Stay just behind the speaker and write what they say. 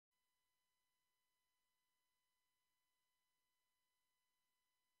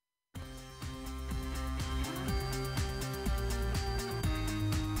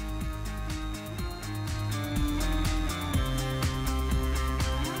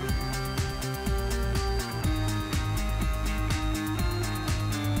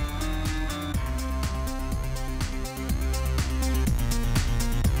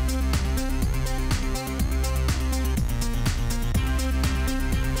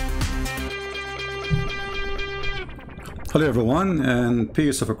Hello everyone, and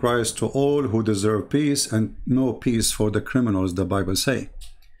peace of Christ to all who deserve peace, and no peace for the criminals, the Bible say.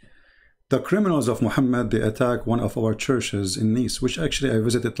 The criminals of Muhammad, they attack one of our churches in Nice, which actually I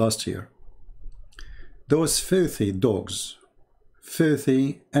visited last year. Those filthy dogs,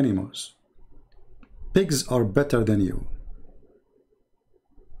 filthy animals. Pigs are better than you.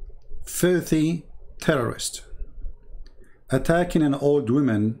 Filthy terrorist, attacking an old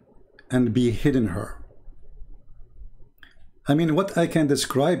woman and beheading her. I mean, what I can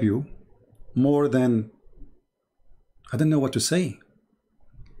describe you more than, I don't know what to say.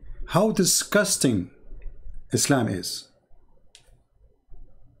 How disgusting Islam is.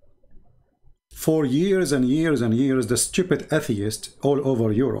 For years and years and years, the stupid atheists all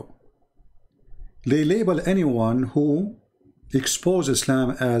over Europe, they label anyone who exposes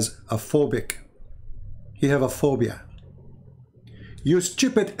Islam as a phobic. You have a phobia. You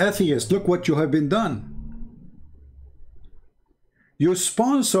stupid atheist, look what you have been done. You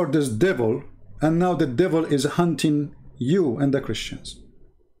sponsored this devil, and now the devil is hunting you and the Christians.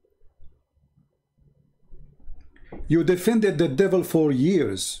 You defended the devil for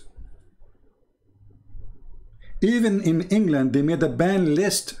years. Even in England, they made a ban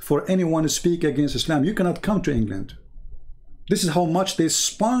list for anyone to speak against Islam. You cannot come to England. This is how much they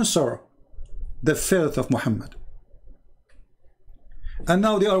sponsor the filth of Muhammad. And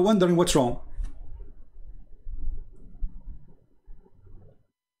now they are wondering what's wrong.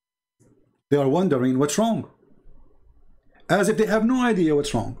 They are wondering what's wrong, as if they have no idea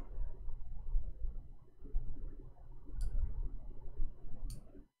what's wrong.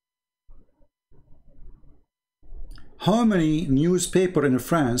 How many newspapers in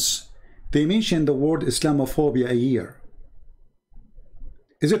France, they mention the word Islamophobia a year?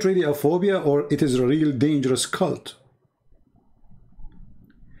 Is it really a phobia, or it is a real dangerous cult?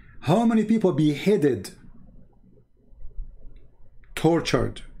 How many people beheaded,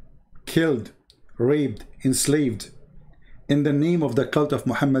 tortured, killed, raped, enslaved in the name of the cult of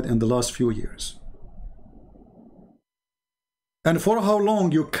Muhammad in the last few years? And for how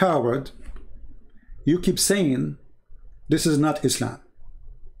long, you coward, you keep saying this is not Islam?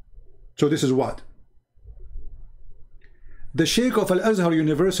 So this is what? The Sheikh of Al-Azhar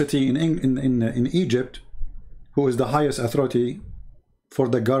University in Egypt, who is the highest authority for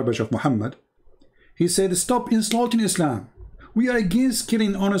the garbage of Muhammad, he said, stop insulting Islam. We are against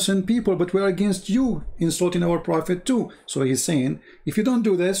killing innocent people, but we are against you insulting our prophet too. So he's saying, if you don't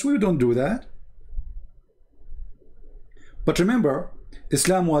do this, we don't do that. But remember,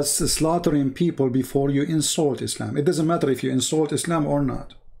 Islam was slaughtering people before you insult Islam. It doesn't matter if you insult Islam or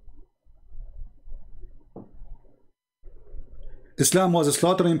not. Islam was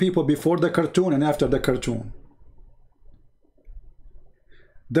slaughtering people before the cartoon and after the cartoon.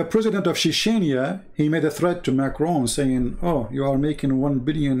 The president of Chechnya, he made a threat to Macron saying, oh, you are making 1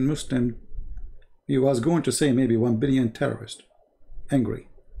 billion Muslim. He was going to say maybe 1 billion terrorists. Angry.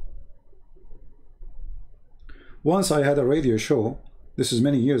 Once I had a radio show, this is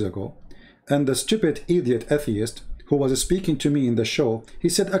many years ago, and the stupid idiot atheist who was speaking to me in the show, he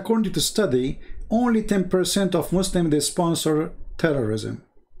said, according to study, only 10% of Muslims, they sponsor terrorism.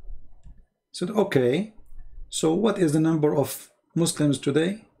 I said, okay, so what is the number of Muslims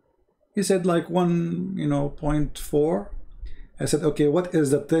today? He said like 1.4. I said, okay, what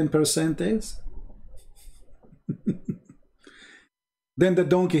is the 10% is? Then the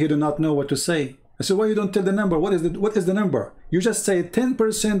donkey, he did not know what to say. I said, why you don't tell the number? What is the number? You just say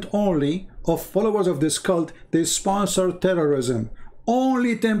 10% only of followers of this cult, they sponsor terrorism.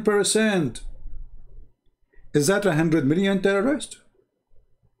 Only 10%. Is that 100 million terrorists?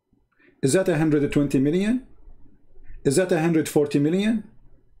 Is that 120 million? Is that 140 million?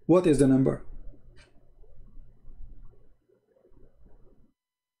 What is the number?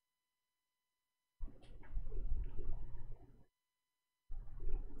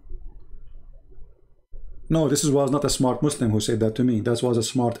 No, this was not a smart Muslim who said that to me. That was a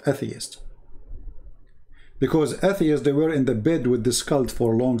smart atheist. Because atheists, they were in the bed with this cult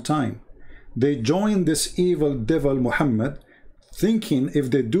for a long time. They joined this evil devil Muhammad, thinking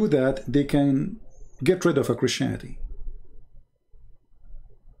if they do that, they can get rid of a Christianity.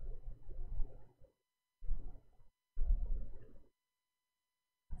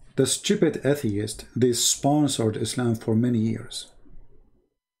 The stupid atheist, they sponsored Islam for many years.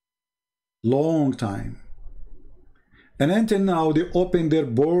 Long time. And until now, they open their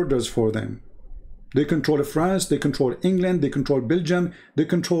borders for them. They control France, they control England, they control Belgium, they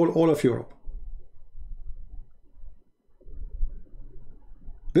control all of Europe.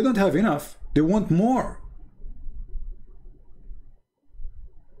 They don't have enough. They want more.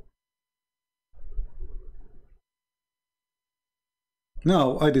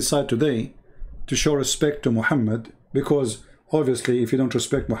 Now I decide today to show respect to Muhammad, because obviously if you don't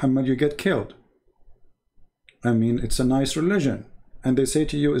respect Muhammad, you get killed. I mean, it's a nice religion. And they say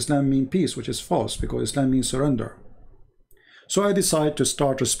to you, Islam means peace, which is false, because Islam means surrender. So I decide to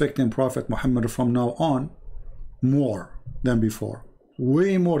start respecting Prophet Muhammad from now on more than before.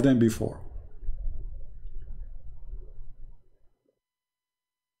 Way more than before.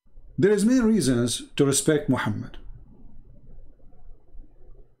 There is many reasons to respect Muhammad.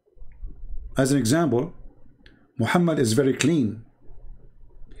 As an example, Muhammad is very clean.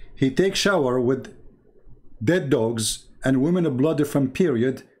 He takes shower with dead dogs and women blood from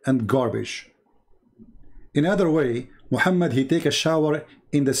period and garbage. In other way, Muhammad, he take a shower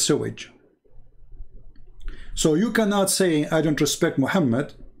in the sewage. So you cannot say, I don't respect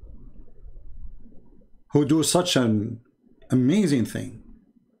Muhammad, who do such an amazing thing.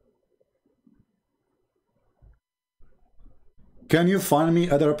 Can you find me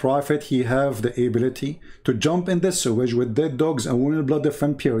other prophet he have the ability to jump in the sewage with dead dogs and women blood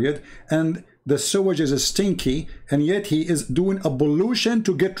from period, and the sewage is stinky, and yet he is doing ablution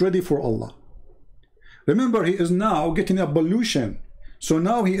to get ready for Allah? Remember, he is now getting ablution, so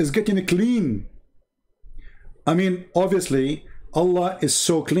now he is getting clean. I mean, obviously Allah is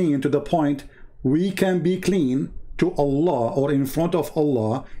so clean to the point we can be clean to Allah or in front of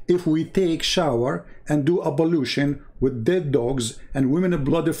Allah if we take shower and do ablution with dead dogs and women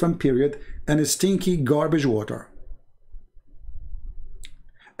blood from period and stinky garbage water.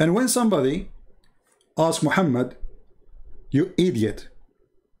 And when somebody asks Muhammad, you idiot,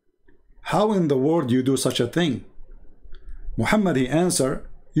 how in the world you do such a thing? Muhammad, he answer,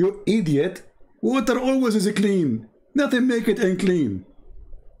 you idiot, water always is clean, nothing make it unclean.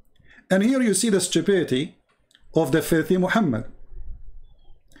 And here you see the stupidity of the filthy Muhammad.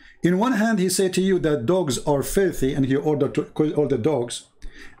 In one hand, he said to you that dogs are filthy, and he ordered to kill all the dogs.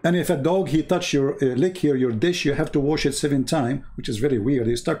 And if a dog he touch your lick here your dish, you have to wash it 7 times, which is very weird.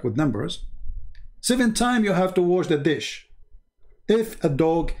 He's stuck with numbers. 7 times you have to wash the dish. If a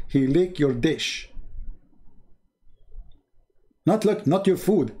dog he lick your dish, not your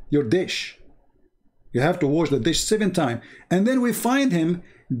food, your dish, you have to wash the dish 7 times. And then we find him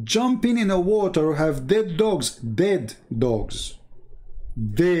jumping in the water, have dead dogs, dead dogs.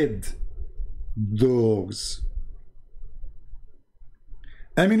 Dead dogs.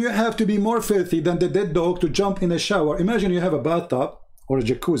 I mean, you have to be more filthy than the dead dog to jump in a shower. Imagine you have a bathtub or a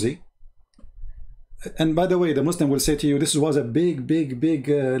jacuzzi, and by the way, the Muslim will say to you, this was a big lake.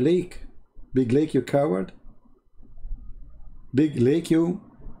 Big lake, you coward. Big lake, you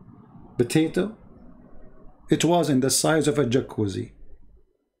potato. It was in the size of a jacuzzi,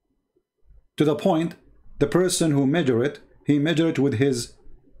 to the point the person who measured it, he measured it with his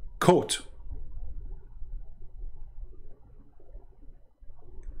coat.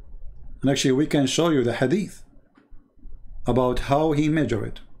 And actually we can show you the hadith about how he measured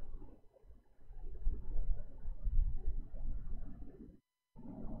it.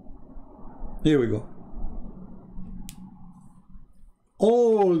 Here we go.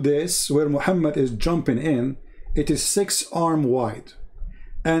 All this where Muhammad is jumping in, it is 6 arms wide.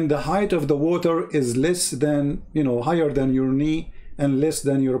 And the height of the water is less than, higher than your knee and less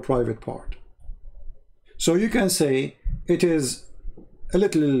than your private part. So you can say it is a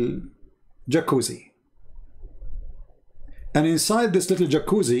little jacuzzi. And inside this little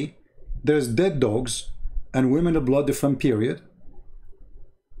jacuzzi, there's dead dogs and women of blood from period.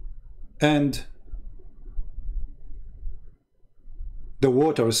 And the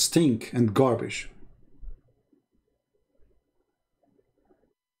water stink and garbage.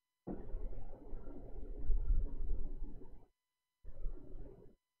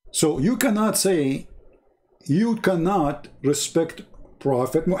 So you cannot say, you cannot respect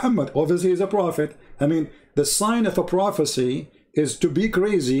Prophet Muhammad. Obviously he's a prophet. I mean, the sign of a prophecy is to be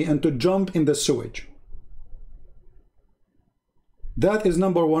crazy and to jump in the sewage. That is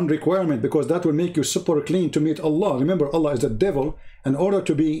 #1 requirement, because that will make you super clean to meet Allah. Remember, Allah is the devil. In order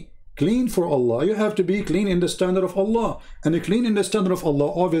to be clean for Allah, you have to be clean in the standard of Allah. And the clean in the standard of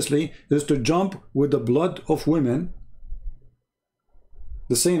Allah, obviously, is to jump with the blood of women,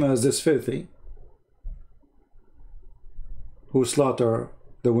 the same as this filthy who slaughter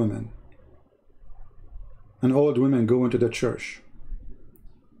the women. And old women go into the church.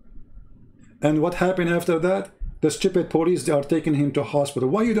 And what happened after that? The stupid police, they are taking him to hospital.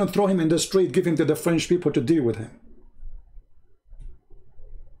 Why you don't throw him in the street, give him to the French people to deal with him?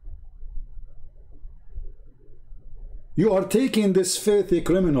 You are taking this filthy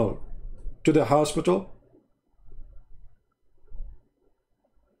criminal to the hospital.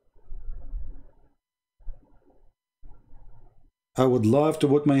 I would love to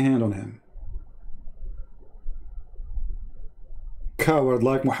put my hand on him. Coward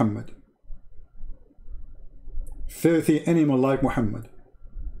like Muhammad. Filthy animal like Muhammad.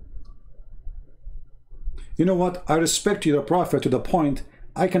 You know what? I respect you, the Prophet, to the point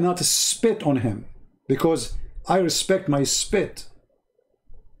I cannot spit on him, because I respect my spit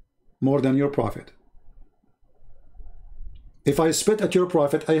more than your Prophet. If I spit at your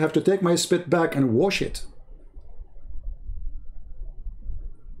Prophet, I have to take my spit back and wash it.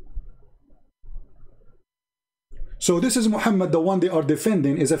 So this is Muhammad, the one they are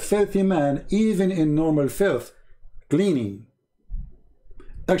defending, is a filthy man, even in normal filth, cleaning.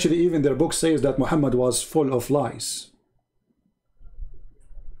 Actually, even their book says that Muhammad was full of lies.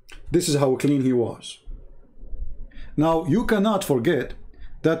 This is how clean he was. Now, you cannot forget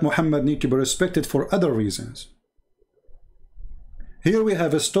that Muhammad needs to be respected for other reasons. Here we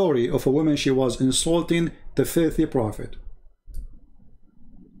have a story of a woman, she was insulting the filthy prophet.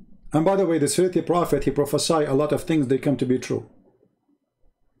 And by the way, this filthy prophet, he prophesied a lot of things, they come to be true.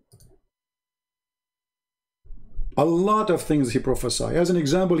 A lot of things he prophesied. As an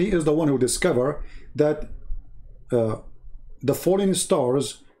example, he is the one who discovered that the falling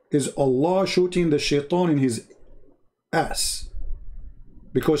stars is Allah shooting the shaitan in his ass.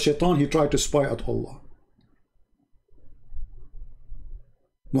 Because shaitan, he tried to spy at Allah.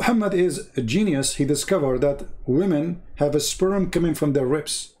 Muhammad is a genius. He discovered that women have a sperm coming from their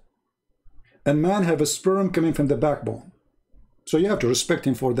ribs, and man have a sperm coming from the backbone. So you have to respect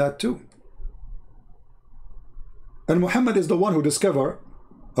him for that too. And Muhammad is the one who discovered,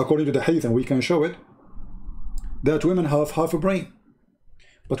 according to the hadith, and we can show it, that women have half a brain.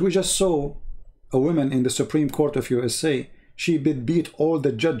 But we just saw a woman in the Supreme Court of USA. She beat all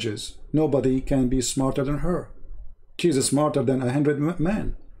the judges. Nobody can be smarter than her. She's smarter than 100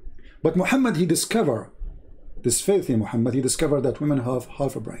 men. But Muhammad, he discovered, this filthy Muhammad, he discovered that women have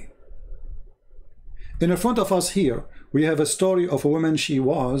half a brain. In front of us here, we have a story of a woman, she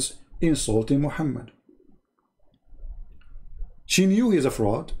was insulting Muhammad. She knew he's a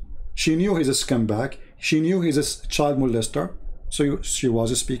fraud. She knew he's a scumbag. She knew he's a child molester. So she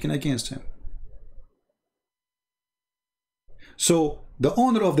was speaking against him. So the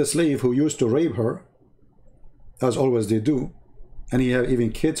owner of the slave who used to rape her, as always they do, and he had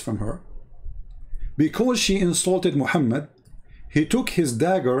even kids from her, because she insulted Muhammad, he took his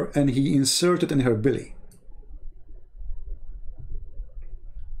dagger and he inserted in her belly,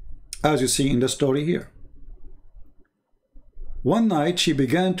 as you see in the story here. One night she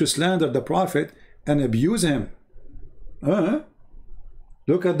began to slander the Prophet and abuse him.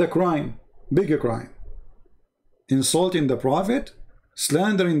 Look at the crime, bigger crime. Insulting the Prophet,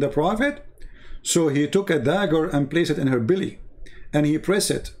 slandering the Prophet. So he took a dagger and placed it in her belly, and he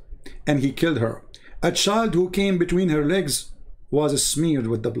pressed it, and he killed her. A child who came between her legs was smeared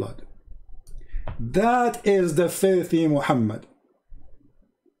with the blood. That is the filthy Muhammad.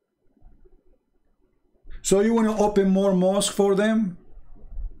 So you want to open more mosques for them?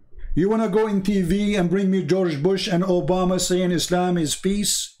 You want to go in TV and bring me George Bush and Obama saying Islam is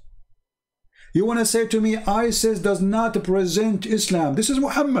peace? You want to say to me ISIS does not present Islam? This is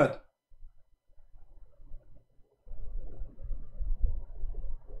Muhammad.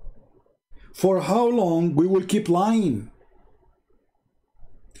 For how long we will keep lying,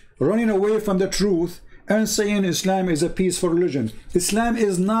 running away from the truth, and saying Islam is a peaceful religion? Islam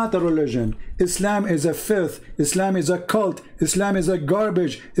is not a religion. Islam is a filth. Islam is a cult. Islam is a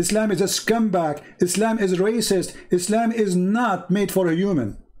garbage. Islam is a scumbag. Islam is racist. Islam is not made for a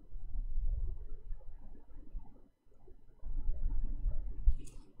human.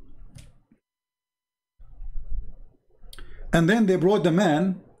 And then they brought the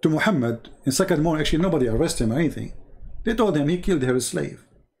man to Muhammad in second morning. Actually, nobody arrested him or anything. They told him he killed her slave.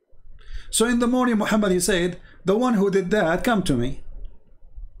 So in the morning, Muhammad, he said, the one who did that, come to me.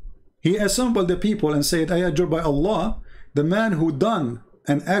 He assembled the people and said, I adjure by Allah, the man who done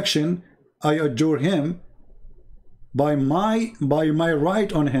an action, I adjure him by my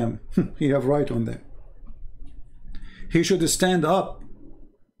right on him. He have right on them. He should stand up,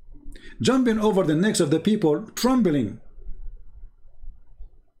 jumping over the necks of the people, trembling.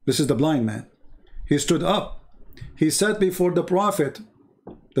 This is the blind man. He stood up. He sat before the Prophet,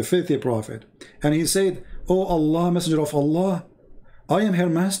 the filthy Prophet, and he said, "O Allah, Messenger of Allah, I am her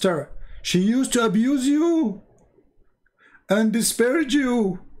master. She used to abuse you and disparage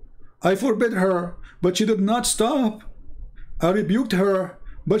you. I forbid her, but she did not stop. I rebuked her,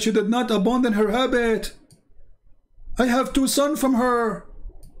 but she did not abandon her habit. I have 2 sons from her,"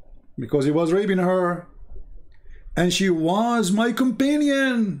 because he was raping her. "And she was my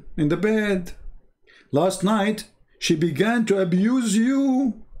companion in the bed. Last night, she began to abuse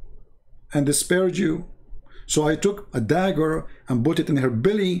you and disparage you. So I took a dagger and put it in her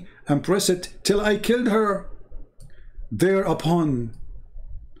belly and pressed it till I killed her. Thereupon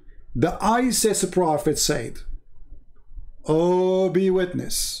the ISIS prophet said, oh, be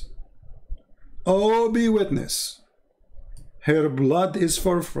witness. Oh, be witness. Her blood is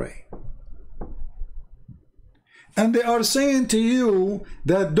for free. And they are saying to you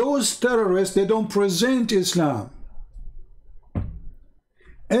that those terrorists, they don't present Islam.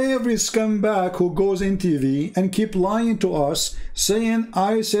 Every scumbag who goes in TV and keep lying to us, saying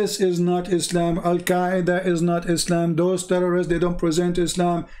ISIS is not Islam, Al-Qaeda is not Islam, those terrorists, they don't present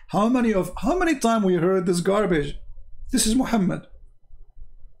Islam. How many times we heard this garbage? This is Muhammad.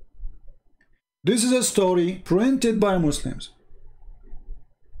 This is a story printed by Muslims,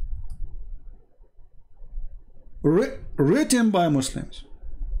 written by Muslims,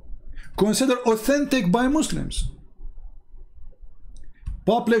 considered authentic by Muslims,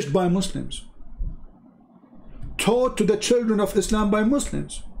 published by Muslims, taught to the children of Islam by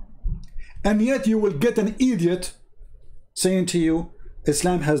Muslims. And yet you will get an idiot saying to you,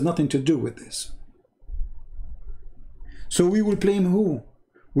 Islam has nothing to do with this. So we will blame who?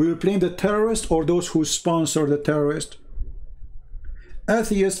 We will blame the terrorist or those who sponsor the terrorist?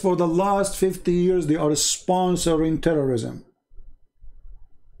 Atheists for the last 50 years, they are sponsoring terrorism.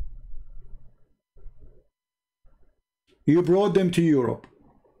 You brought them to Europe.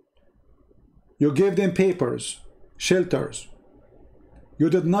 You gave them papers, shelters.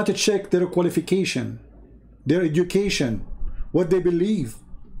 You did not check their qualification, their education, what they believe.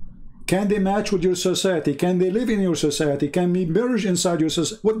 Can they match with your society? Can they live in your society? Can we merge inside your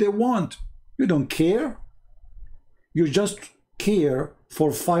society? What they want? You don't care. You just care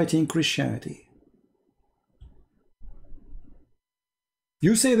for fighting Christianity.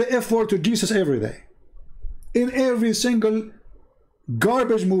 You say the F word to Jesus every day. In every single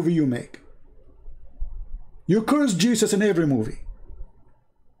garbage movie you make. You curse Jesus in every movie.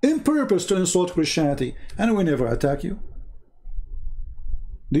 In purpose to insult Christianity. And we never attack you.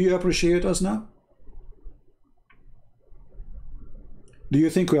 Do you appreciate us now? Do you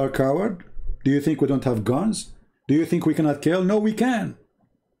think we are coward? Do you think we don't have guns? Do you think we cannot kill? No, we can.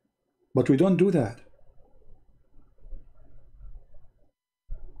 But we don't do that.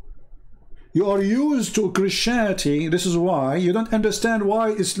 You are used to Christianity. This is why you don't understand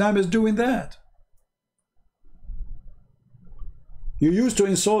why Islam is doing that. You used to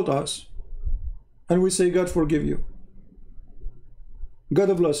insult us. And we say, God forgive you.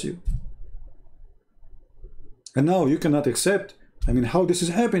 God bless you. And now you cannot accept, I mean, how this is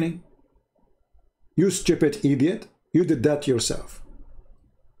happening. You stupid idiot, you did that yourself.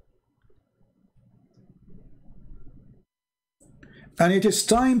 And it is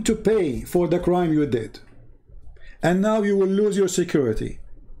time to pay for the crime you did. And now you will lose your security.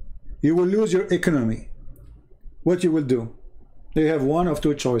 You will lose your economy. What you will do? They have one of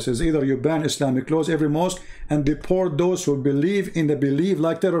two choices. Either you ban Islamic laws every mosque and deport those who believe in the belief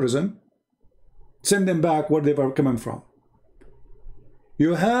like terrorism. Send them back where they were coming from.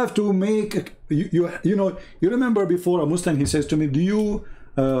 You have to make, you know, you remember before a Muslim, he says to me, do you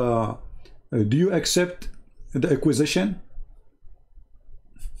accept the acquisition?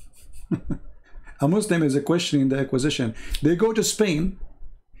 A Muslim is questioning the acquisition. They go to Spain,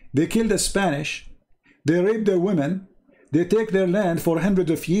 they kill the Spanish, they rape their women, they take their land for hundreds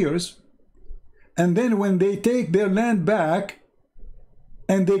of years, and then when they take their land back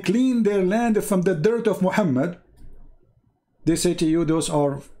and they clean their land from the dirt of Muhammad, they say to you, those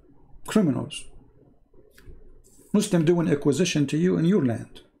are criminals. Muslims do an acquisition to you in your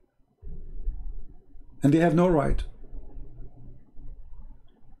land, and they have no right.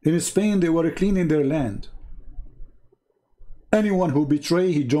 In Spain, they were cleaning their land. Anyone who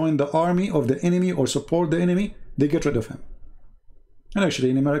betray, he joined the army of the enemy or support the enemy, they get rid of him. And actually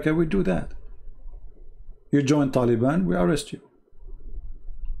in America we do that. You join Taliban, we arrest you.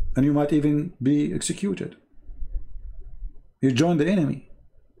 And you might even be executed. You join the enemy.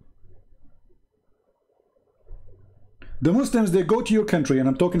 The Muslims, they go to your country, and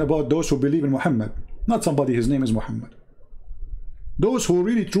I'm talking about those who believe in Muhammad, not somebody his name is Muhammad. Those who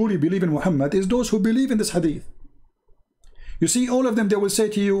really truly believe in Muhammad is those who believe in this hadith. You see, all of them, they will say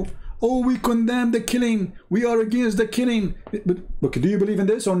to you, oh, we condemn the killing, we are against the killing. But do you believe in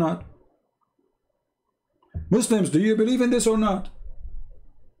this or not? Muslims, do you believe in this or not?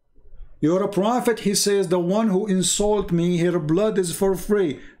 You're a prophet, he says, the one who insult me, her blood is for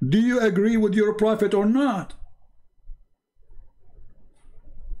free. Do you agree with your prophet or not?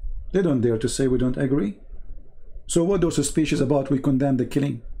 They don't dare to say we don't agree. So what those speeches about we condemn the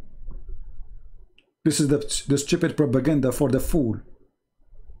killing? This is the stupid propaganda for the fool.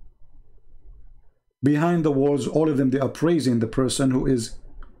 Behind the walls, all of them, they are praising the person who is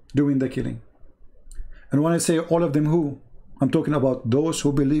doing the killing. And when I say all of them, who? I'm talking about those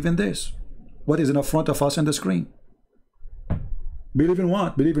who believe in this. What is in front of us on the screen? Believe in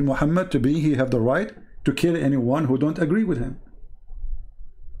what? Believe in Muhammad to be, he have the right to kill anyone who don't agree with him.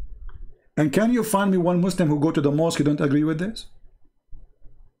 And can you find me one Muslim who go to the mosque who don't agree with this?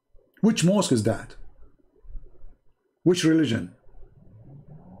 Which mosque is that? Which religion?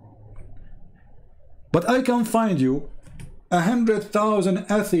 But I can find you 100,000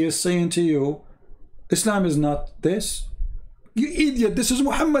 atheists saying to you, Islam is not this. You idiot, this is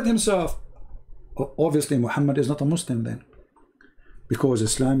Muhammad himself. Obviously Muhammad is not a Muslim then, because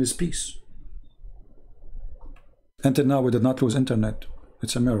Islam is peace. Until now we did not lose internet.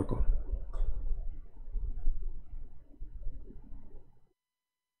 It's a miracle.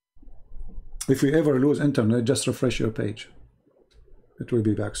 If we ever lose internet, just refresh your page. It will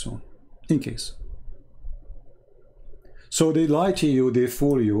be back soon, in case. So they lie to you, they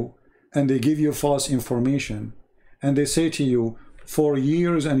fool you, and they give you false information. And they say to you, for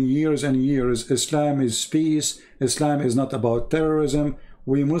years and years and years, Islam is peace, Islam is not about terrorism.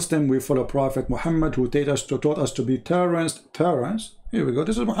 We Muslim, we follow Prophet Muhammad, who taught us to be terrorists. Terrorists? Here we go,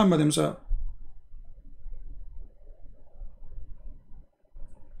 this is Muhammad himself.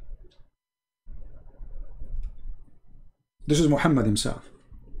 This is Muhammad himself.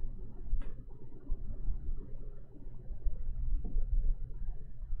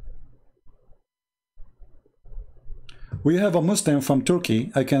 We have a Muslim from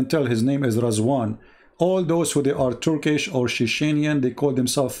Turkey. I can tell his name is Razwan. All those who they are Turkish or Chechenian, they call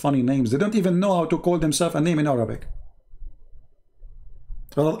themselves funny names. They don't even know how to call themselves a name in Arabic.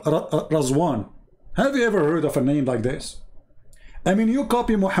 Razwan. Have you ever heard of a name like this? I mean, you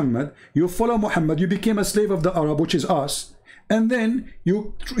copy Muhammad, you follow Muhammad, you became a slave of the Arab, which is us, and then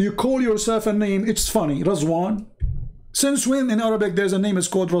you call yourself a name. It's funny, Razwan. Since when in Arabic there's a name is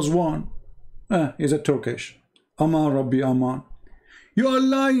called Razwan? Is it Turkish? Aman Rabbi Aman. You are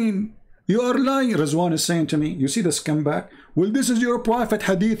lying. You are lying, Razwan is saying to me. You see the scumbag? Well, this is your prophet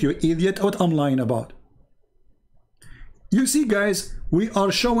hadith, you idiot. What I'm lying about? You see, guys, we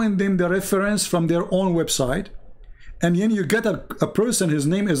are showing them the reference from their own website. And then you get a person, his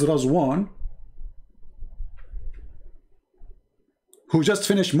name is Razwan, who just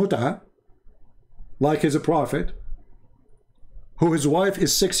finished Mut'a, like he's a prophet, who his wife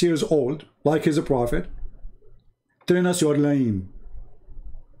is 6 years old, like he's a prophet, telling us you're lying.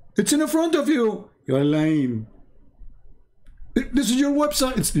 It's in front of you. You're lying. This is your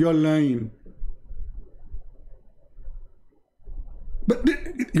website. You're lying. But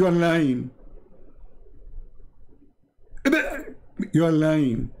you're lying. You're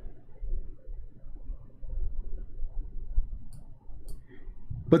lying.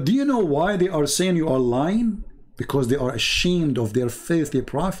 But do you know why they are saying you are lying? Because they are ashamed of their filthy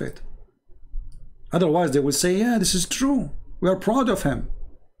prophet. Otherwise they will say, yeah, this is true. We are proud of him.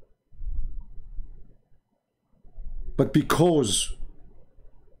 But because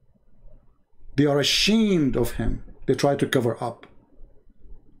they are ashamed of him, they try to cover up.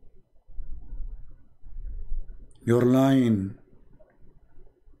 You're lying.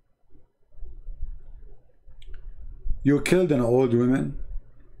 You killed an old woman.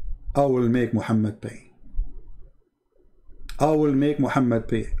 I will make Muhammad pay. I will make Muhammad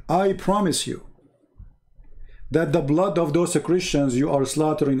pay. I promise you that the blood of those Christians you are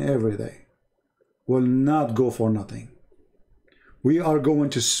slaughtering every day will not go for nothing. We are going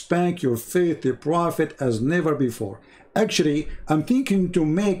to spank your filthy prophet as never before. Actually, I'm thinking to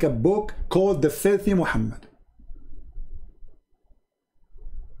make a book called The Filthy Muhammad.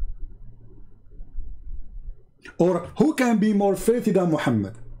 Or who can be more filthy than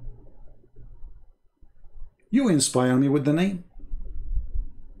Muhammad? You inspire me with the name.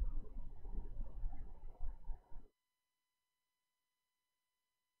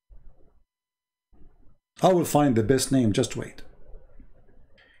 I will find the best name, just wait.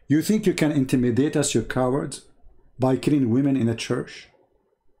 You think you can intimidate us, you cowards, by killing women in a church?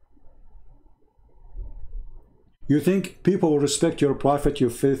 You think people will respect your prophet, you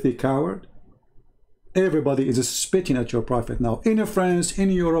filthy coward? Everybody is spitting at your prophet now. In France, in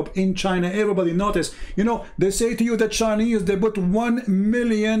Europe, in China, everybody notice. You know, they say to you that Chinese, they put 1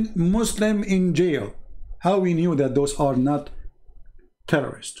 million Muslim in jail. How we knew that those are not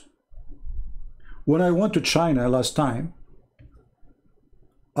terrorists? When I went to China last time,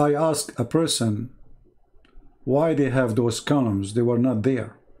 I asked a person why they have those columns. They were not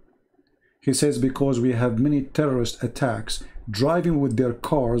there. He says, because we have many terrorist attacks driving with their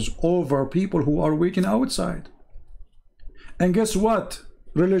cars over people who are waiting outside. And guess what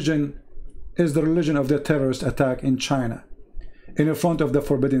religion is the religion of the terrorist attack in China, in front of the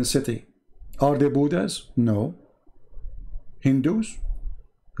Forbidden City? Are they Buddhas? No. Hindus?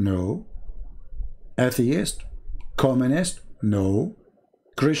 No. Atheist? Communist? No.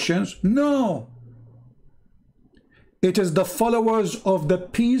 Christians? No. It is the followers of the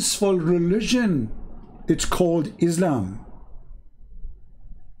peaceful religion. It's called Islam.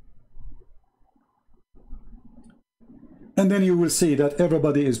 And then you will see that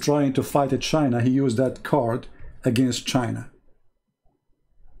everybody is trying to fight China. He used that card against China.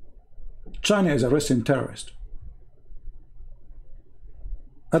 China is arresting terrorists.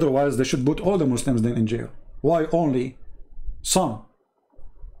 Otherwise, they should put all the Muslims then in jail. Why only some?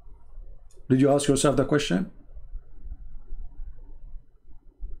 Did you ask yourself the question?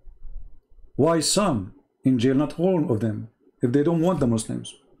 Why some in jail, not all of them, if they don't want the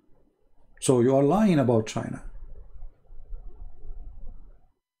Muslims? So you are lying about China.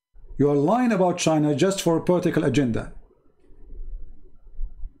 You are lying about China just for a political agenda.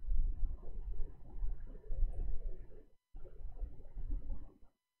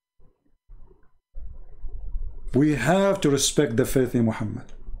 We have to respect the faith in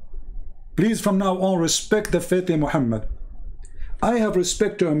Muhammad. Please, from now on, respect the faith in Muhammad. I have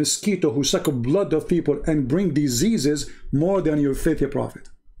respect to a mosquito who suck blood of people and bring diseases more than your faithful prophet.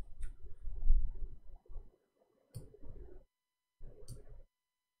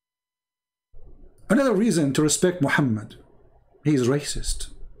 Another reason to respect Muhammad, he is racist.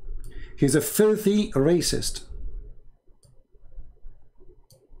 He's a filthy racist.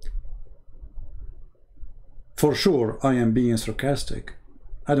 For sure, I am being sarcastic.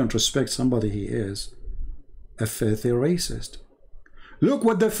 I don't respect somebody he is a filthy racist. Look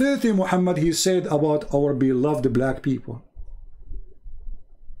what the filthy Muhammad he said about our beloved black people.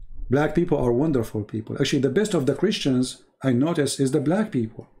 Black people are wonderful people. Actually, the best of the Christians I notice is the black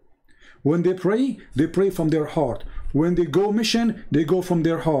people. When they pray from their heart. When they go mission, they go from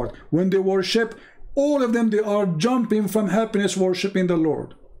their heart. When they worship, all of them, they are jumping from happiness worshiping the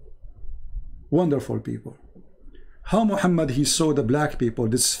Lord. Wonderful people. How Muhammad he saw the black people,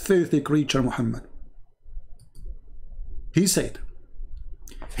 this filthy creature Muhammad. He said,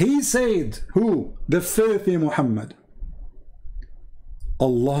 who? The filthy Muhammad.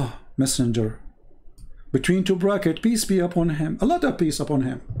 Allah, messenger, between two brackets, peace be upon him, a lot of peace upon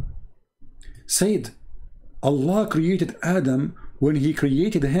him, said, Allah created Adam when he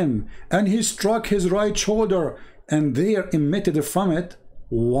created him, and he struck his right shoulder, and there emitted from it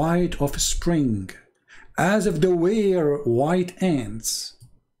white offspring, as if they were white ants.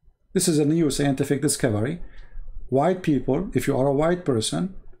 This is a new scientific discovery. White people, if you are a white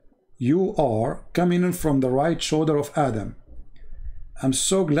person, you are coming in from the right shoulder of Adam. I'm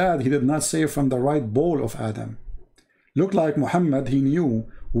so glad he did not say from the right ball of Adam. Looked like Muhammad, he knew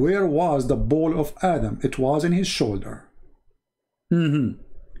where was the ball of Adam. It was in his shoulder. And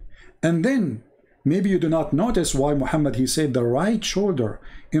then, maybe you do not notice why Muhammad he said the right shoulder.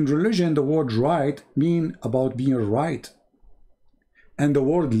 In religion, the word right mean about being right. And the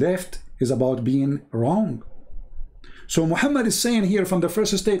word left is about being wrong. So Muhammad is saying here from the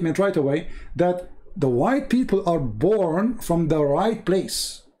first statement right away that the white people are born from the right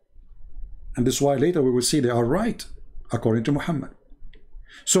place. And this is why later we will see they are right, according to Muhammad.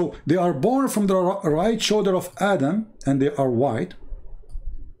 So they are born from the right shoulder of Adam, and they are white.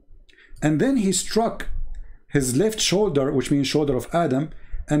 And then he struck his left shoulder, which means shoulder of Adam,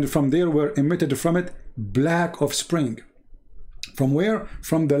 and from there were emitted from it black offspring. From where?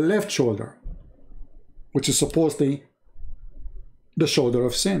 From the left shoulder, which is supposedly the shoulder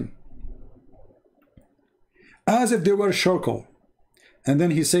of sin. As if they were charcoal. And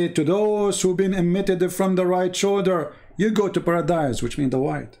then he said, to those who've been emitted from the right shoulder, you go to paradise, which means the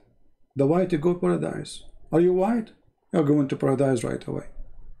white. The white, you go to paradise. Are you white? You're going to paradise right away.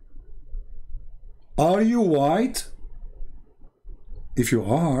 Are you white? If you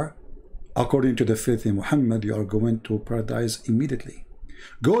are, according to the faith in Muhammad, you are going to paradise immediately.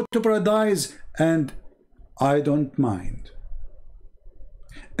 Go to paradise and I don't mind.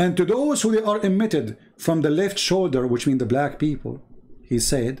 And to those who are emitted from the left shoulder, which means the black people, he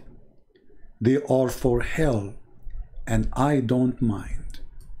said, they are for hell and I don't mind.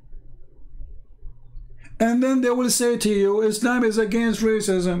 And then they will say to you, Islam is against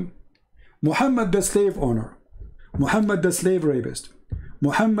racism. Muhammad the slave owner, Muhammad the slave rapist,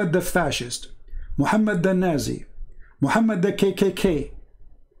 Muhammad the fascist, Muhammad the Nazi, Muhammad the KKK.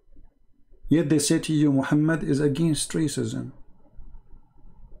 Yet they say to you, Muhammad is against racism.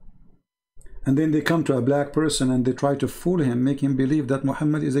 And then they come to a black person and they try to fool him, make him believe that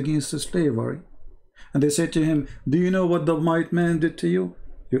Muhammad is against slavery. And they say to him, do you know what the white man did to you?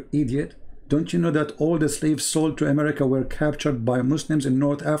 You idiot. Don't you know that all the slaves sold to America were captured by Muslims in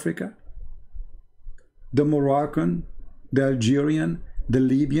North Africa? The Moroccan, the Algerian, the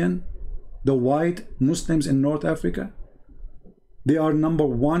Libyan, the white Muslims in North Africa, they are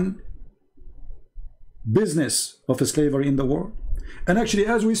 #1 business of slavery in the world. And actually,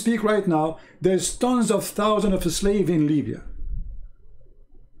 as we speak right now, there's tons of thousands of slaves in Libya.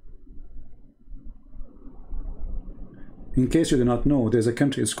 In case you do not know, there's a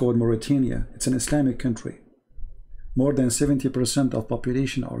country, it's called Mauritania. It's an Islamic country. More than 70% of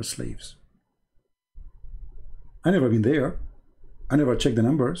population are slaves. I never been there. I never checked the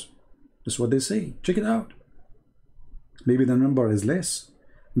numbers. That's what they say. Check it out. Maybe the number is less.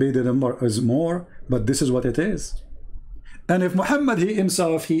 Maybe the number is more, but this is what it is. And if Muhammad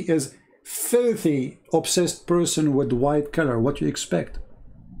himself, he is filthy, obsessed person with white color, what do you expect?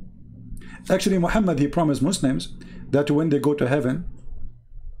 Actually, Muhammad, he promised Muslims that when they go to heaven,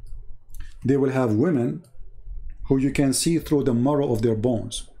 they will have women who you can see through the marrow of their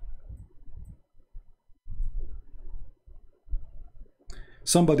bones.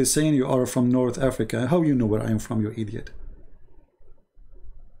 Somebody saying you are from North Africa. How you know where I am from, you idiot?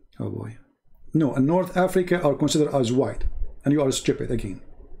 Oh boy. No, in North Africa are considered as white, and you are stupid again.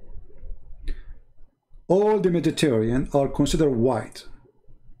 All the Mediterranean are considered white.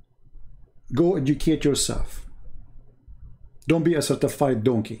 Go educate yourself. Don't be a certified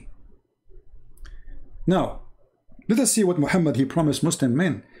donkey. Now, let us see what Muhammad, he promised Muslim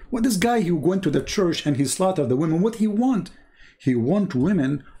men. What this guy who went to the church and he slaughtered the women, what he want? He want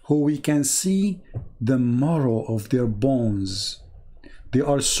women who we can see the marrow of their bones. They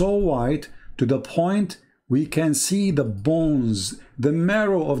are so white to the point we can see the bones, the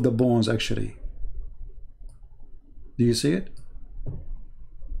marrow of the bones actually. Do you see it?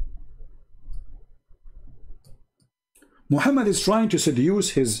 Muhammad is trying to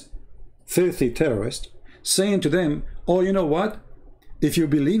seduce his filthy terrorist, saying to them, oh, you know what? If you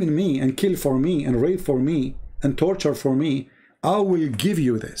believe in me and kill for me and rape for me and torture for me, I will give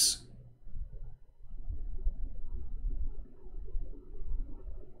you this.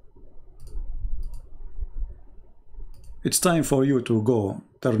 It's time for you to go,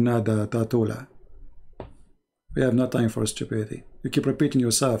 Tarnada Tatula. We have no time for stupidity. You keep repeating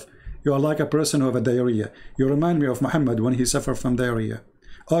yourself. You are like a person who have a diarrhea. You remind me of Muhammad when he suffered from diarrhea.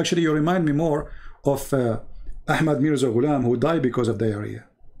 Actually, you remind me more of Ahmad Mirza Ghulam, who died because of diarrhea.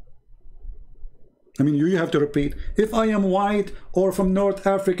 I mean, you have to repeat, if I am white or from North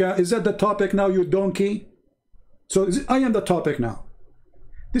Africa, is that the topic now, you donkey? So I am the topic now.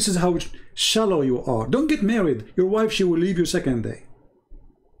 This is how shallow you are. Don't get married. Your wife, she will leave you second day.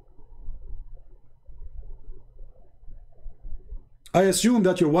 I assume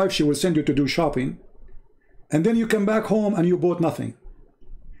that your wife, she will send you to do shopping, and then you come back home and you bought nothing.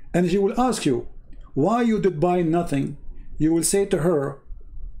 And she will ask you, why you did buy nothing? You will say to her,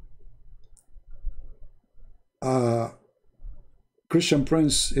 Christian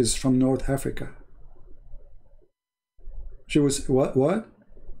Prince is from North Africa. She was, what?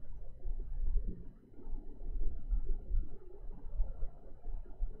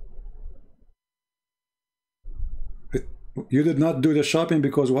 You did not do the shopping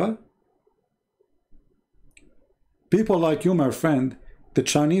because what? People like you, my friend, the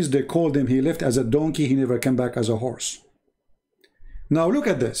Chinese, they called him, he left as a donkey, he never came back as a horse. Now look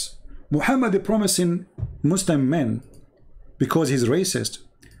at this. Muhammad is promising Muslim men, because he's racist,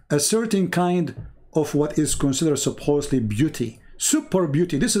 a certain kind of what is considered supposedly beauty, super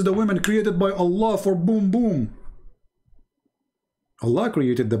beauty. This is the women created by Allah for boom boom. Allah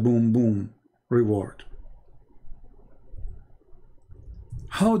created the boom boom reward.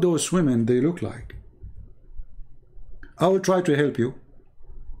 How those women they look like? I will try to help you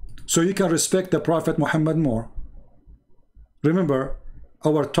so you can respect the Prophet Muhammad more. Remember,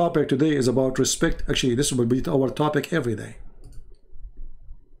 our topic today is about respect. Actually, this will be our topic every day.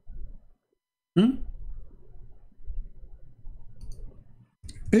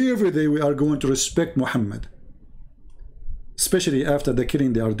 Every day we are going to respect Muhammad, especially after the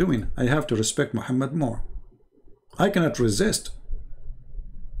killing they are doing. I have to respect Muhammad more. I cannot resist.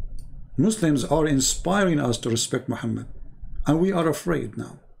 Muslims are inspiring us to respect Muhammad, and we are afraid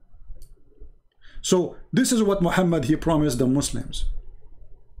now. So this is what Muhammad, he promised the Muslims.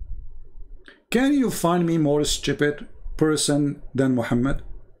 Can you find me more stupid person than Muhammad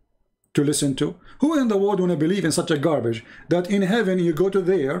to listen to? Who in the world want to believe in such a garbage that in heaven you go to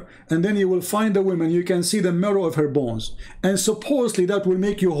there and then you will find a woman, you can see the marrow of her bones, and supposedly that will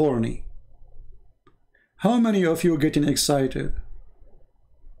make you horny? How many of you getting excited?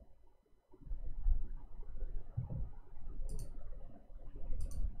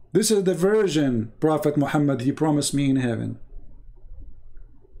 This is the virgin Prophet Muhammad, he promised me in heaven.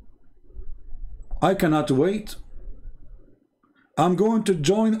 I cannot wait. I'm going to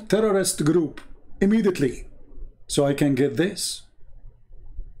join terrorist group immediately so I can get this.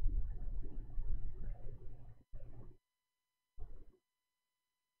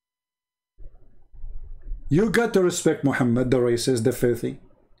 You got to respect Muhammad, the racist, the filthy,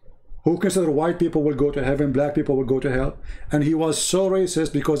 who consider white people will go to heaven, black people will go to hell. And he was so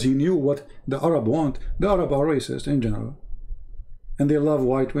racist because he knew what the Arab want. The Arab are racist in general. And they love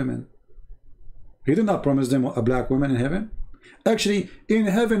white women. He did not promise them a black woman in heaven. Actually, in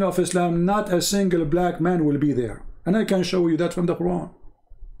heaven of Islam, not a single black man will be there. And I can show you that from the Quran.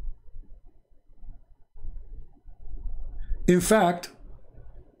 In fact,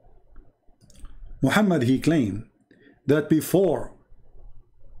 Muhammad, he claimed that before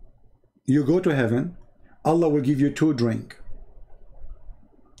you go to heaven, Allah will give you 2 drinks.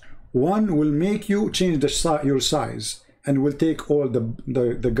 One will make you change your size and will take all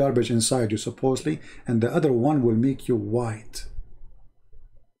the garbage inside you, supposedly, and the other one will make you white.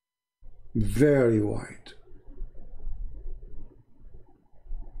 Very white.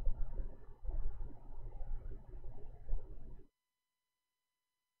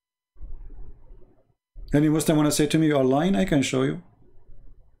 Any Muslim want to say to me you are lying? I can show you.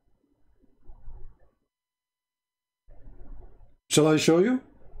 Shall I show you?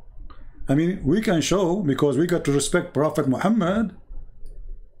 I mean, we can show because we got to respect Prophet Muhammad.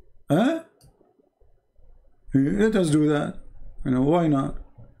 Huh? Let us do that. You know, why not?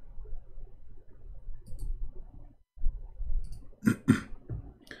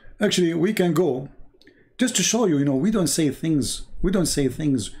 Actually, we can go just to show you, you know, we don't say things. We don't say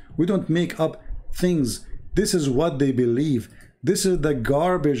things. We don't make up things. This is what they believe. This is the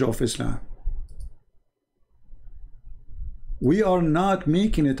garbage of Islam. We are not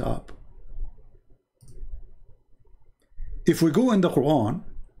making it up. If we go in the Quran,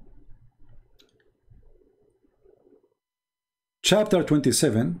 chapter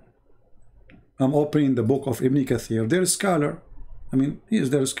 27, I'm opening the book of Ibn Kathir, their scholar. I mean, he is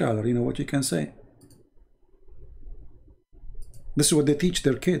their scholar, you know what you can say. This is what they teach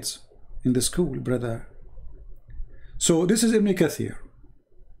their kids in the school, brother. So this is Ibn Kathir.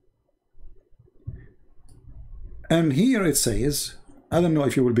 And here it says, I don't know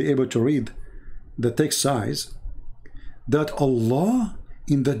if you will be able to read the text size, that Allah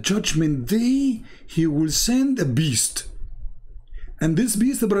in the judgment day, he will send a beast. And this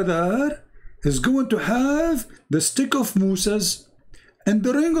beast, brother, is going to have the stick of Moses and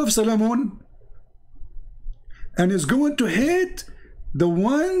the ring of Solomon, and is going to hit the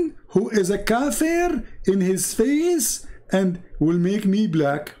one who is a kafir in his face and will make me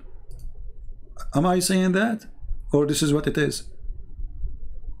black. Am I saying that? Or this is what it is?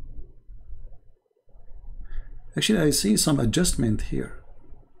 Actually, I see some adjustment here.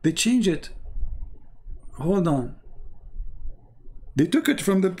 They change it. Hold on. They took it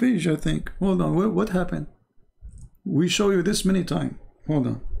from the page, I think. Hold on. What happened? We show you this many times. Hold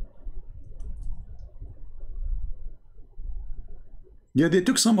on. Yeah, they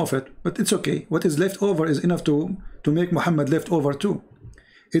took some of it, but it's okay. What is left over is enough to make Muhammad left over too.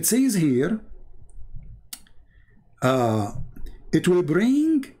 It says here, it will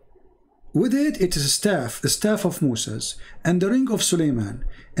bring with it, it is a staff, the staff of Moses, and the ring of Suleiman,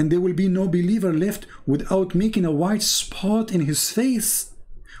 and there will be no believer left without making a white spot in his face,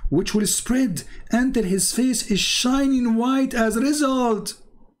 which will spread until his face is shining white as a result.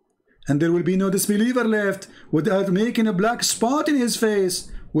 And there will be no disbeliever left without making a black spot in his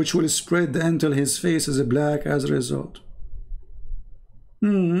face, which will spread until his face is black as a result.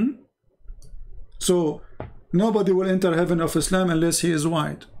 So nobody will enter heaven of Islam unless he is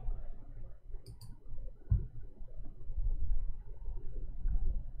white.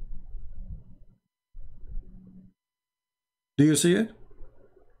 Do you see it?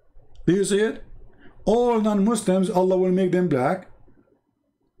 Do you see it? All non-Muslims, Allah will make them black.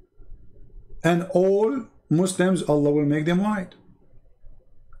 And all Muslims, Allah will make them white.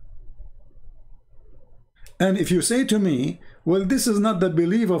 And if you say to me, well, this is not the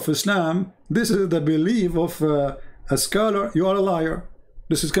belief of Islam, this is the belief of a scholar, you are a liar.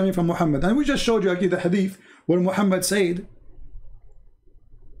 This is coming from Muhammad. And we just showed you the hadith where Muhammad said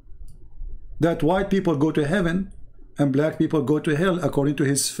that white people go to heaven and black people go to hell according to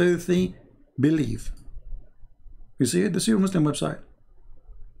his filthy belief. You see it? This is your Muslim website.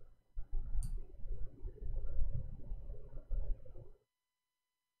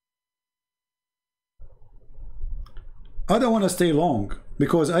 I don't want to stay long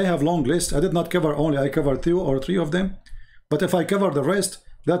because I have long list. I did not cover only, I covered 2 or 3 of them. But if I cover the rest,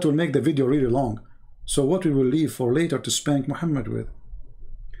 that will make the video really long. So what we will leave for later to spank Muhammad with.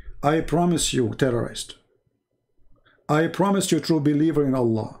 I promise you, terrorist. I promise you, true believer in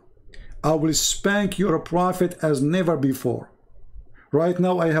Allah. I will spank your prophet as never before. Right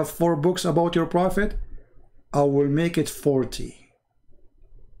now I have 4 books about your prophet. I will make it 40.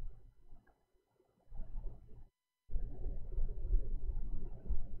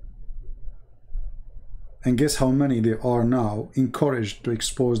 And guess how many they are now encouraged to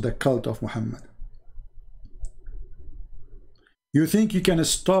expose the cult of Muhammad. You think you can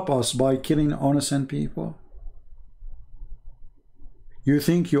stop us by killing innocent people? You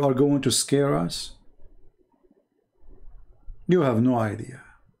think you are going to scare us? You have no idea.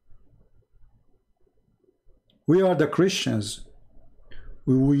 We are the Christians.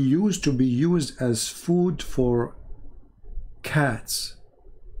 We used to be used as food for cats,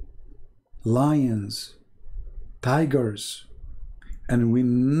 lions, tigers, and we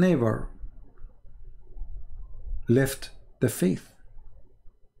never left the faith.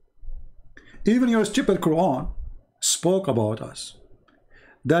 Even your stupid Quran spoke about us,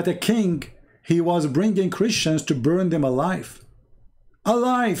 that a king, he was bringing Christians to burn them alive,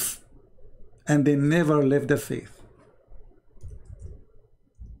 and they never left the faith.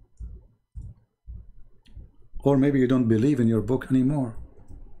 Or maybe you don't believe in your book anymore.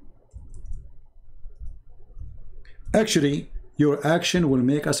 Actually, your action will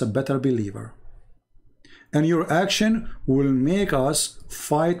make us a better believer. And your action will make us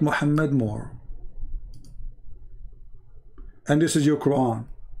fight Muhammad more. And this is your Quran,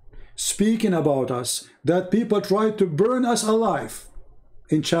 speaking about us, that people tried to burn us alive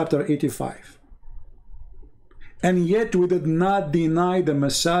in chapter 85. And yet we did not deny the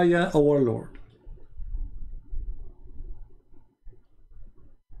Messiah, our Lord.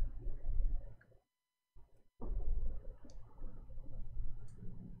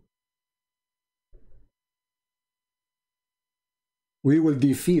 We will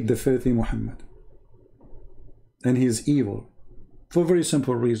defeat the filthy Muhammad. And he is evil. For a very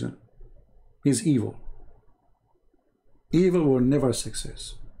simple reason. He's evil. Evil will never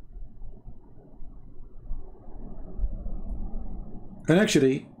succeed. And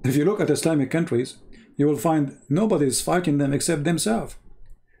actually, if you look at Islamic countries, you will find nobody is fighting them except themselves.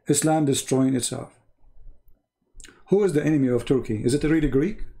 Islam destroying itself. Who is the enemy of Turkey? Is it really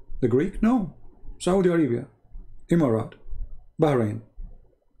Greek? The Greek? No. Saudi Arabia, Emirat, Bahrain,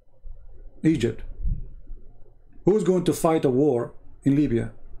 Egypt. Who is going to fight a war in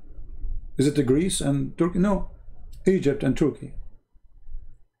Libya? Is it the Greece and Turkey? No. Egypt and Turkey.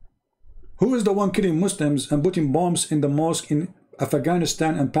 Who is the one killing Muslims and putting bombs in the mosque in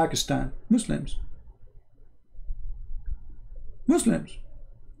Afghanistan and Pakistan? Muslims. Muslims.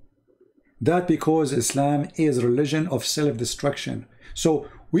 That because Islam is a religion of self-destruction. So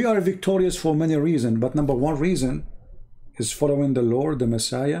we are victorious for many reasons, but number 1 reason is following the Lord, the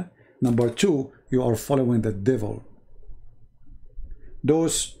Messiah. Number 2, you are following the devil.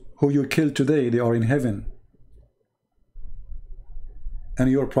 Those who you kill today, they are in heaven. And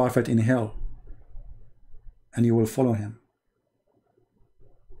your prophet in hell. And you will follow him.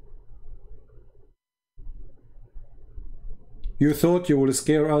 You thought you will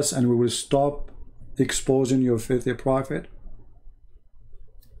scare us and we will stop exposing your filthy prophet?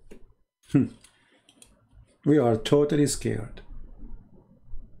 We are totally scared.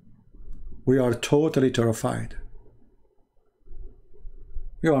 We are totally terrified.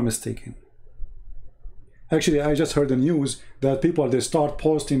 You are mistaken. Actually, I just heard the news that people, they start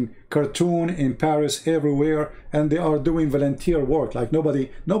posting cartoon in Paris everywhere, and they are doing volunteer work. Like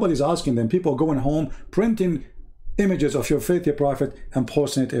nobody's asking them. People going home, printing images of your filthy prophet and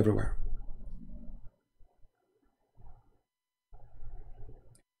posting it everywhere.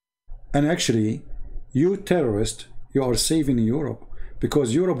 And actually, you terrorists, you are saving Europe,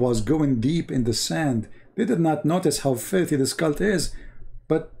 because Europe was going deep in the sand. They did not notice how filthy this cult is,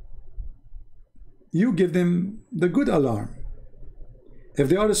 but you give them the good alarm. If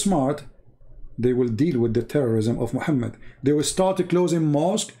they are smart, they will deal with the terrorism of Muhammad. They will start closing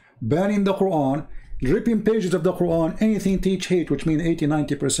mosques, banning the Quran, ripping pages of the Quran, anything teach hate, which means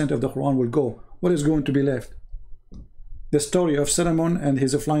 80–90% of the Quran will go. What is going to be left? The story of Solomon and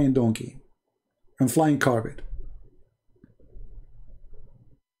his flying donkey and flying carpet.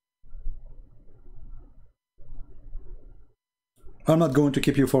 I'm not going to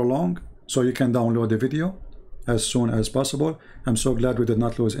keep you for long, so you can download the video as soon as possible. I'm so glad we did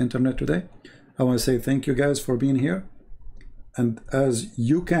not lose internet today. I want to say thank you guys for being here. And as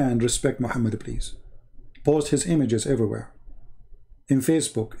you can, respect Muhammad, please. post his images everywhere, in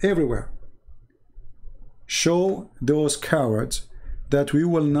Facebook, everywhere. Show those cowards that we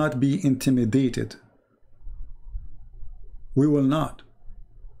will not be intimidated. We will not.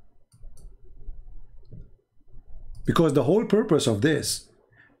 Because the whole purpose of this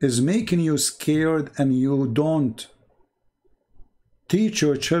is making you scared, and you don't teach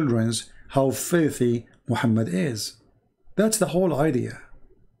your children how filthy Muhammad is. That's the whole idea.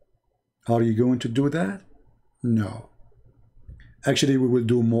 Are you going to do that? No. Actually, we will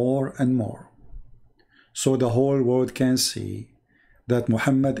do more and more, so the whole world can see that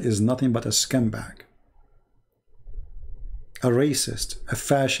Muhammad is nothing but a scumbag, a racist, a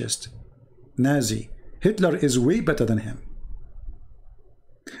fascist, Nazi. Hitler is way better than him.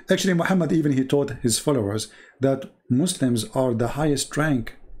 Actually, Muhammad, even he taught his followers that Muslims are the highest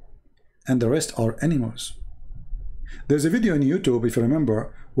rank and the rest are animals. There's a video on YouTube, if you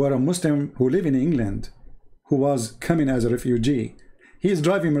remember, where a Muslim who lives in England, who was coming as a refugee, he is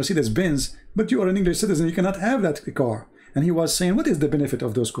driving Mercedes-Benz, but you are an English citizen, you cannot have that car. And he was saying, what is the benefit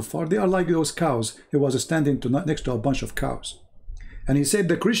of those kuffar? They are like those cows. He was standing next to a bunch of cows. And he said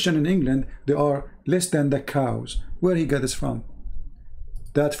the Christian in England, they are less than the cows. Where he got this from?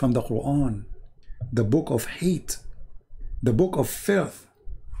 That from the Quran, the book of hate, the book of filth.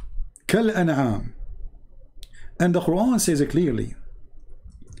 Kal an'am. And the Quran says clearly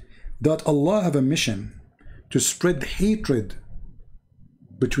that Allah have a mission to spread hatred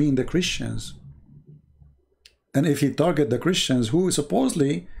between the Christians. And if he target the Christians who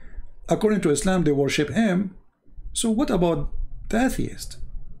supposedly, according to Islam, they worship him, so what about the atheist?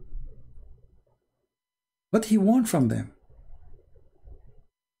 What he want from them?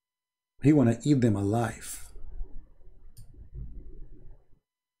 He want to eat them alive.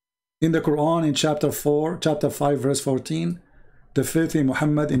 In the Quran, in chapter 5, verse 14, the filthy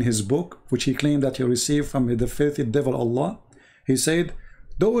Muhammad in his book, which he claimed that he received from the filthy devil Allah, he said,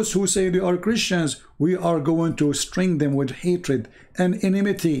 those who say they are Christians, we are going to string them with hatred and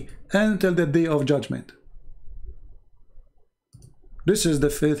enmity until the day of judgment. This is the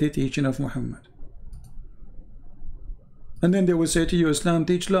filthy teaching of Muhammad. And then they will say to you, Islam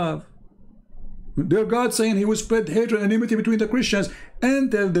teach love. Their God saying he will spread hatred and enmity between the Christians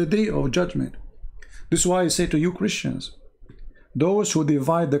until the day of judgment. This is why I say to you Christians, those who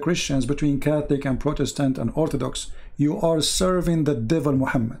divide the Christians between Catholic and Protestant and Orthodox, you are serving the devil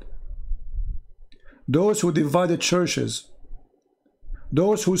Muhammad. Those who divide the churches,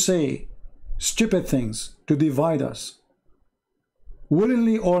 those who say stupid things to divide us,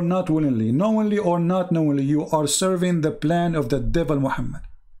 willingly or not willingly, knowingly or not knowingly, you are serving the plan of the devil Muhammad.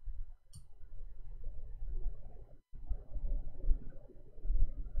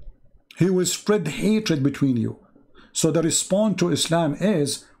 He will spread hatred between you. So the response to Islam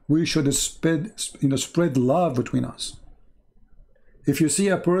is we should spread love between us. If you see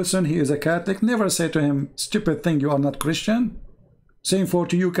a person, he is a Catholic, never say to him, stupid thing, you are not Christian. Same for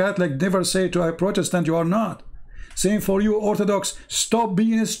to you Catholic, never say to a Protestant, you are not. Same for you Orthodox, stop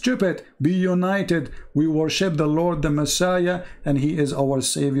being stupid, be united. We worship the Lord, the Messiah, and he is our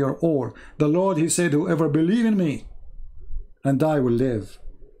Savior all. The Lord, he said, whoever believe in me and I will live.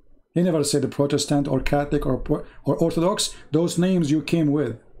 He never said Protestant or Catholic or Orthodox, those names you came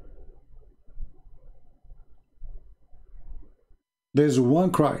with. There's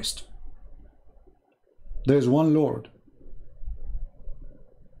one Christ. There's one Lord.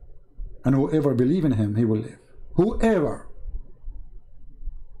 And whoever believes in him, he will live. Whoever.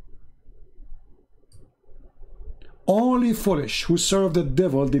 Only foolish who serve the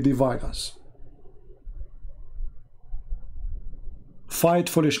devil, they divide us. Fight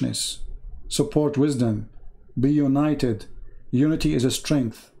foolishness, support wisdom, be united. Unity is a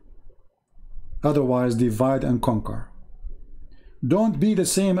strength. Otherwise, divide and conquer. Don't be the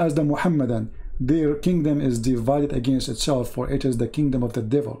same as the Muhammadan. Their kingdom is divided against itself, for it is the kingdom of the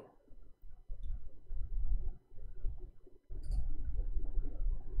devil.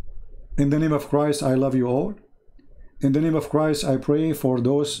 In the name of Christ, I love you all. In the name of Christ, I pray for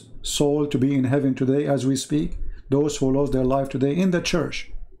those souls to be in heaven today as we speak. Those who lost their life today in the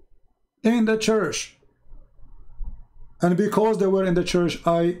church. In the church. And because they were in the church,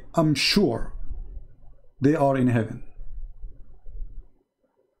 I am sure they are in heaven.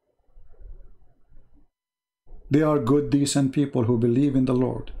 They are good, decent people who believe in the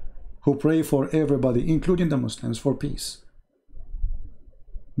Lord, who pray for everybody, including the Muslims, for peace.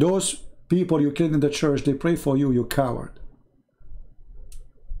 Those people you killed in the church, they pray for you, you coward.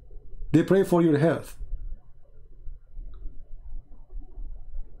 They pray for your health.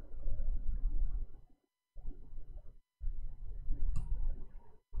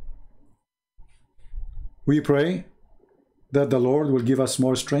 We pray that the Lord will give us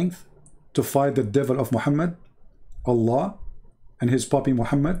more strength to fight the devil of Muhammad, Allah, and his puppy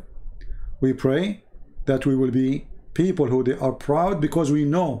Muhammad. We pray that we will be people who they are proud because we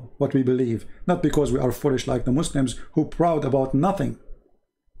know what we believe, not because we are foolish like the Muslims who proud about nothing,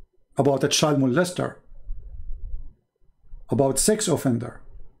 about a child molester, about sex offender,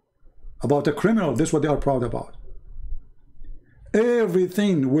 about a criminal. This is what they are proud about.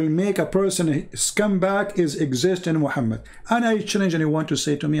 Everything will make a person scumbag is exist in Muhammad. And I challenge anyone to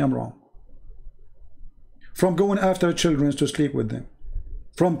say to me I'm wrong. From going after children to sleep with them,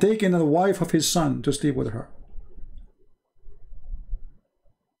 from taking the wife of his son to sleep with her,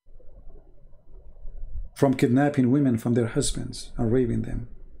 from kidnapping women from their husbands and raping them,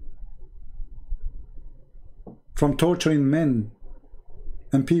 from torturing men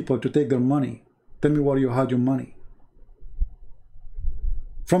and people to take their money. Tell me where you had your money.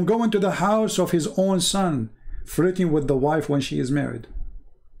 From going to the house of his own son, flirting with the wife when she is married.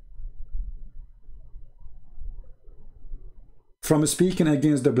 From speaking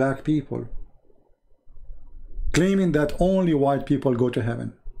against the black people, claiming that only white people go to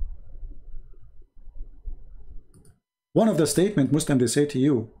heaven. One of the statements Muslims they say to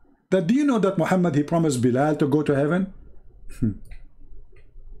you, that do you know that Muhammad, he promised Bilal to go to heaven?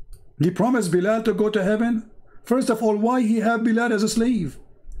 He promised Bilal to go to heaven? First of all, why he had Bilal as a slave?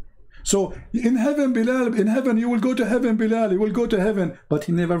 So in heaven, Bilal, in heaven, you will go to heaven, Bilal, you will go to heaven, but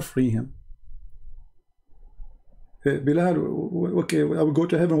he never free him. Bilal, okay, I will go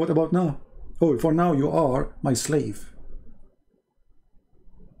to heaven, what about now? Oh, for now you are my slave.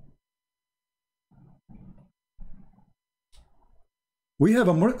 We have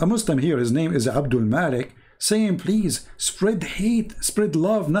a Muslim here, his name is Abdul Malik, saying please spread hate, spread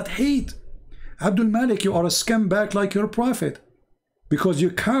love, not hate. Abdul Malik, you are a scumbag like your prophet, because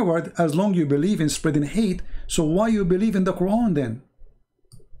you coward as long you believe in spreading hate. So why you believe in the Quran then?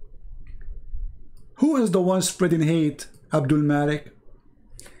 Who is the one spreading hate? Abdul Malik.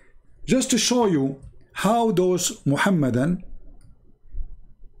 Just to show you how those Muhammadan,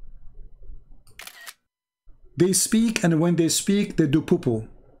 they speak, and when they speak they do poo-poo.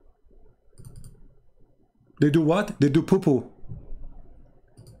 They do what? They do poo-poo.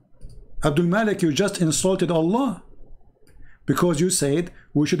 Abdul Malik, you just insulted Allah because you said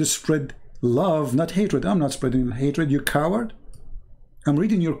we should spread love, not hatred. I'm not spreading hatred, you coward. I'm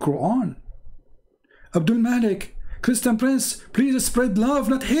reading your Quran. Abdul Malik, Christian Prince, please spread love,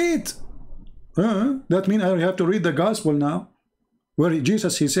 not hate. That means I have to read the gospel now, where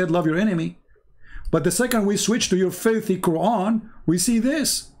Jesus, he said love your enemy. But the second we switch to your filthy Quran, we see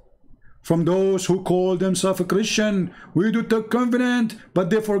this. From those who call themselves a Christian, we do the covenant, but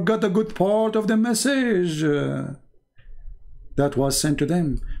they forgot a good part of the message that was sent to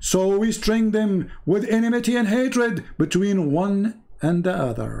them. So we string them with enmity and hatred between one and the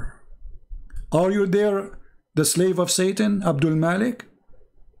other. Are you there, the slave of Satan, Abdul Malik?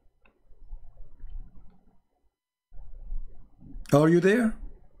 Are you there?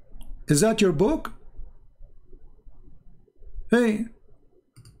 Is that your book? Hey,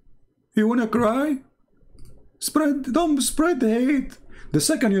 you wanna cry? Don't spread hate. The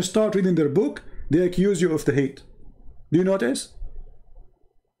second you start reading their book, they accuse you of the hate. Do you notice?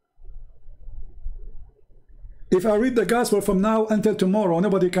 If I read the gospel from now until tomorrow,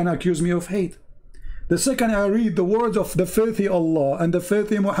 nobody can accuse me of hate. The second I read the words of the filthy Allah and the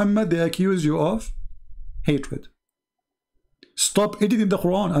filthy Muhammad, they accuse you of hatred. Stop editing the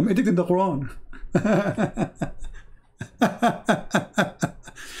Quran. I'm editing the Quran.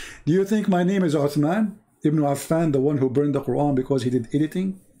 Do you think my name is Uthman Ibn Affan, the one who burned the Quran because he did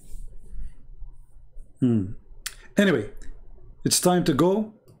editing? Anyway, it's time to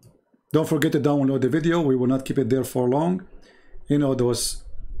go. Don't forget to download the video. We will not keep it there for long. Let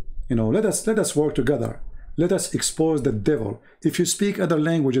us work together. Let us expose the devil. If you speak other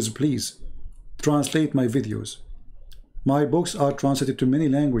languages, please translate my videos. My books are translated to many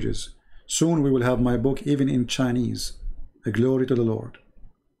languages. Soon we will have my book even in Chinese. A glory to the Lord.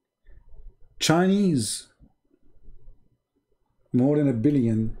 Chinese, more than 1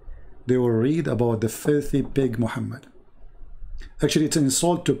 billion, they will read about the filthy pig Muhammad. Actually, it's an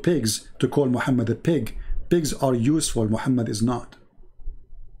insult to pigs to call Muhammad a pig. Pigs are useful, Muhammad is not.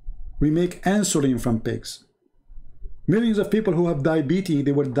 We make insulin from pigs. Millions of people who have diabetes,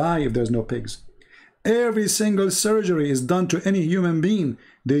 they will die if there's no pigs. Every single surgery is done to any human being.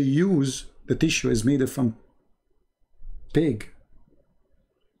 They use, the tissue is made from pig.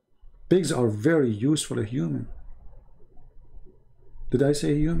 Pigs are very useful a human. Did I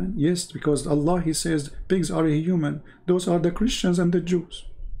say human? Yes, because Allah, he says pigs are a human. Those are the Christians and the Jews.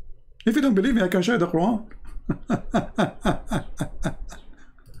 If you don't believe me, I can show you the Quran.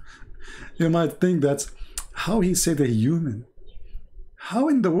 You might think that's how he said a human. How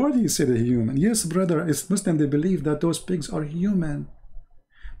in the world he said a human? Yes, brother, it's Muslim, they believe that those pigs are human.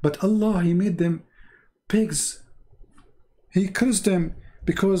 But Allah, He made them pigs. He cursed them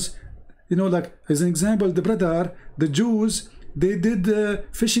because, you know, like as an example, the brother, the Jews, they did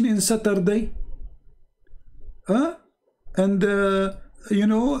fishing in Saturday. And, you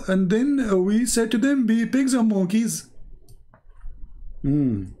know, and then we said to them, be pigs and monkeys.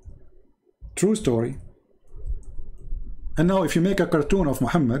 True story. And now if you make a cartoon of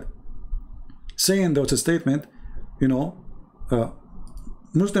Muhammad saying those statement, you know,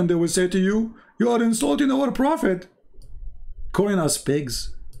 Muslim, they will say to you, you are insulting our prophet. Calling us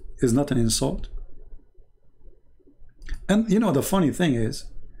pigs is not an insult. And you know, the funny thing is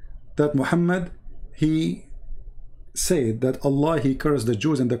that Muhammad, he said that Allah, He cursed the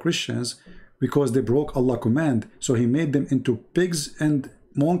Jews and the Christians because they broke Allah's command. So He made them into pigs and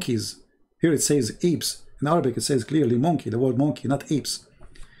monkeys. Here it says apes. In Arabic it says clearly monkey, the word monkey, not apes.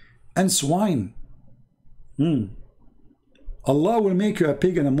 And swine. Allah will make you a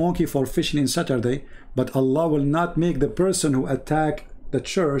pig and a monkey for fishing in Saturday, but Allah will not make the person who attack the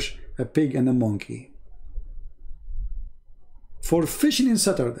church a pig and a monkey. For fishing in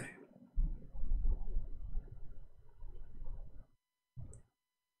Saturday.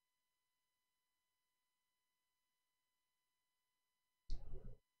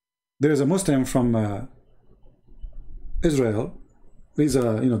 There is a Muslim from Israel. He's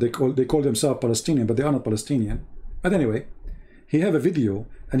a, you know, they call themselves Palestinian, but they are not Palestinian. But anyway, he have a video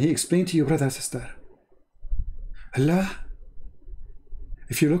and he explained to you, brother, sister, Allah,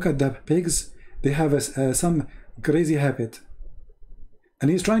 if you look at the pigs, they have some crazy habit. And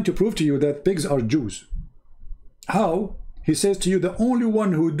he's trying to prove to you that pigs are Jews. How? He says to you, the only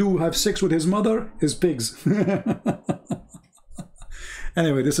one who do have sex with his mother is pigs.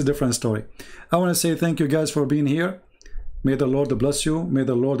 Anyway, this is a different story. I want to say thank you guys for being here. May the Lord bless you. May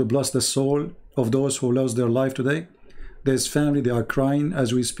the Lord bless the soul of those who lost their life today. There's family, they are crying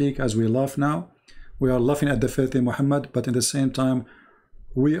as we speak, as we laugh now. We are laughing at the filthy Muhammad, but at the same time,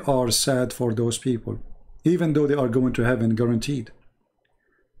 we are sad for those people, even though they are going to heaven guaranteed.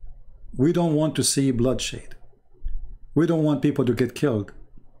 We don't want to see bloodshed. We don't want people to get killed.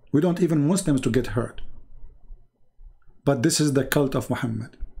 We don't even Muslims to get hurt. But this is the cult of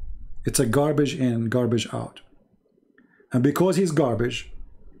Muhammad. It's a garbage in, garbage out. And because he's garbage,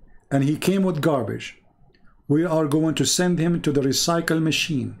 and he came with garbage, we are going to send him to the recycle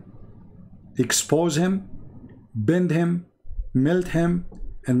machine, expose him, bend him, melt him,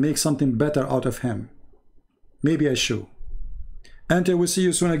 and make something better out of him. Maybe a shoe. Until we see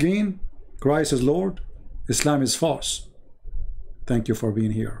you soon again, Christ is Lord, Islam is false. Thank you for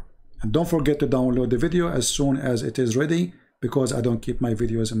being here. And don't forget to download the video as soon as it is ready, because I don't keep my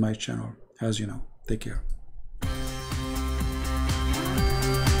videos in my channel, as you know. Take care.